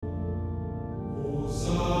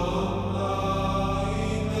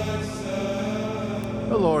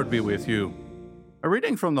The Lord be with you. A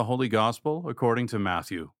reading from the Holy Gospel according to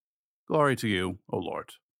Matthew. Glory to you, O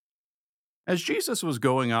Lord. As Jesus was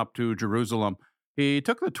going up to Jerusalem, he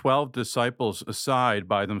took the 12 disciples aside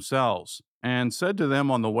by themselves and said to them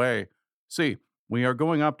on the way, "See, we are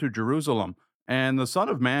going up to Jerusalem, and the Son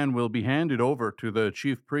of Man will be handed over to the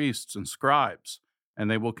chief priests and scribes, and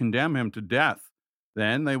they will condemn him to death.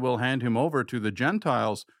 Then they will hand him over to the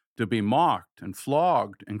Gentiles to be mocked and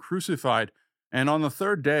flogged and crucified, and on the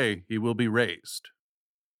third day he will be raised."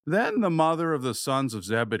 Then the mother of the sons of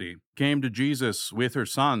Zebedee came to Jesus with her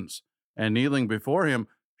sons, and kneeling before him,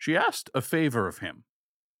 she asked a favor of him.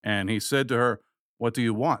 And he said to her, "What do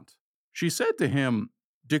you want?" She said to him,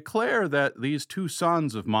 "Declare that these two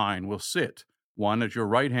sons of mine will sit, one at your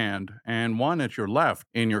right hand and one at your left,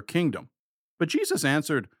 in your kingdom." But Jesus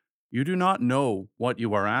answered, "You do not know what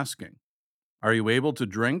you are asking. Are you able to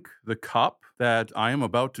drink the cup that I am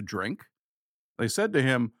about to drink?" They said to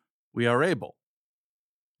him, "We are able."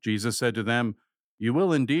 Jesus said to them, "You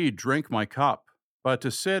will indeed drink my cup, but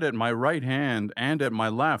to sit at my right hand and at my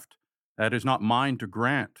left, that is not mine to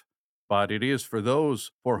grant, but it is for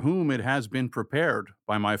those for whom it has been prepared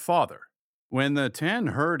by my Father." When the 10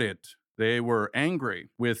 heard it, they were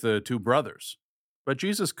angry with the two brothers. But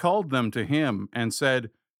Jesus called them to him and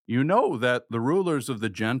said, "You know that the rulers of the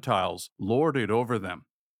Gentiles lord it over them,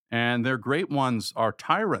 and their great ones are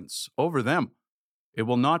tyrants over them. It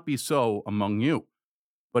will not be so among you.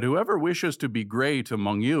 But whoever wishes to be great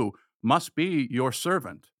among you must be your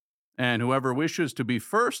servant, and whoever wishes to be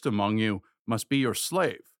first among you must be your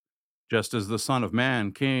slave, just as the Son of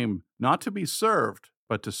Man came not to be served,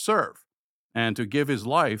 but to serve, and to give his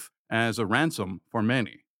life as a ransom for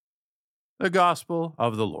many." The Gospel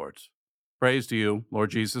of the Lord. Praise to you, Lord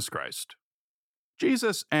Jesus Christ.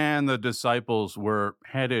 Jesus and the disciples were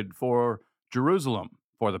headed for Jerusalem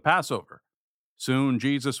for the Passover. Soon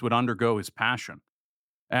Jesus would undergo his passion.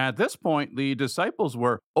 At this point, the disciples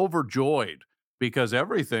were overjoyed because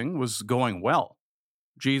everything was going well.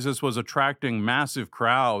 Jesus was attracting massive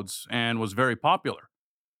crowds and was very popular.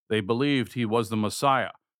 They believed he was the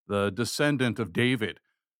Messiah, the descendant of David,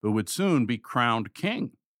 who would soon be crowned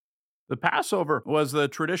king. The Passover was the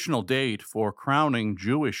traditional date for crowning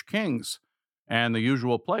Jewish kings, and the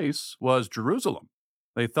usual place was Jerusalem.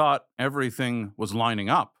 They thought everything was lining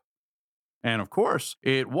up. And of course,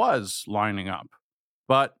 it was lining up.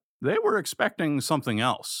 But they were expecting something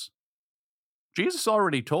else. Jesus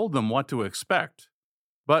already told them what to expect.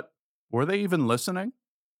 But were they even listening?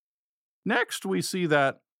 Next, we see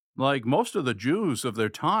that, like most of the Jews of their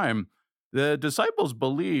time, the disciples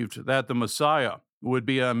believed that the Messiah would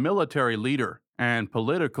be a military leader and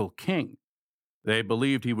political king. They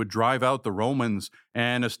believed he would drive out the Romans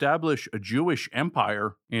and establish a Jewish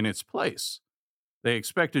empire in its place. They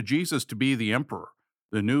expected Jesus to be the emperor,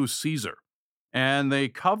 the new Caesar, and they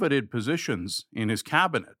coveted positions in his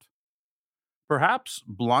cabinet. Perhaps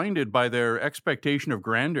blinded by their expectation of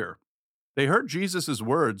grandeur, they heard Jesus'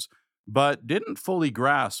 words but didn't fully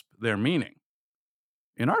grasp their meaning.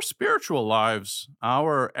 In our spiritual lives,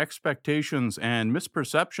 our expectations and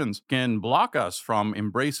misperceptions can block us from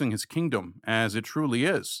embracing his kingdom as it truly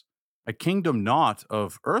is, a kingdom not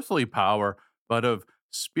of earthly power, but of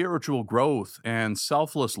spiritual growth and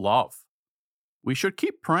selfless love. We should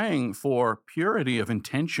keep praying for purity of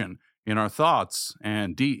intention in our thoughts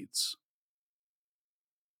and deeds.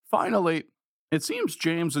 Finally, it seems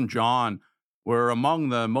James and John were among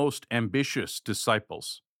the most ambitious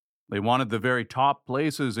disciples. They wanted the very top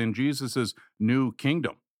places in Jesus' new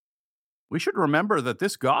kingdom. We should remember that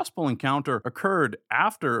this gospel encounter occurred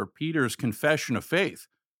after Peter's confession of faith,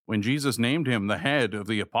 when Jesus named him the head of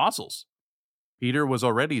the apostles. Peter was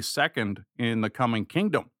already second in the coming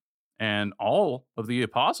kingdom, and all of the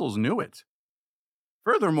apostles knew it.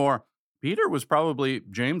 Furthermore, Peter was probably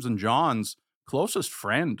James and John's closest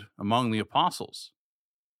friend among the apostles.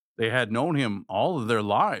 They had known him all of their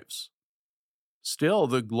lives. Still,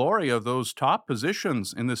 the glory of those top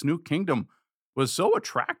positions in this new kingdom was so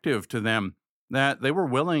attractive to them that they were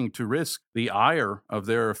willing to risk the ire of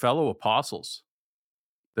their fellow apostles.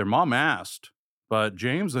 Their mom asked, but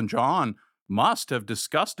James and John must have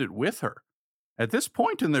discussed it with her. At this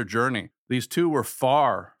point in their journey, these two were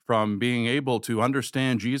far from being able to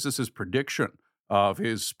understand Jesus' prediction of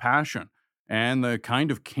his passion and the kind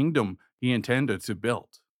of kingdom he intended to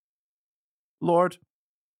build. Lord,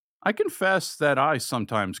 I confess that I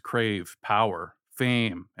sometimes crave power,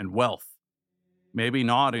 fame, and wealth. Maybe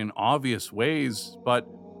not in obvious ways, but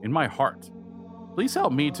in my heart. Please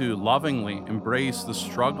help me to lovingly embrace the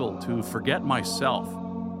struggle to forget myself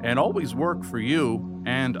and always work for you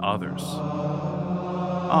and others.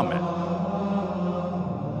 Amen.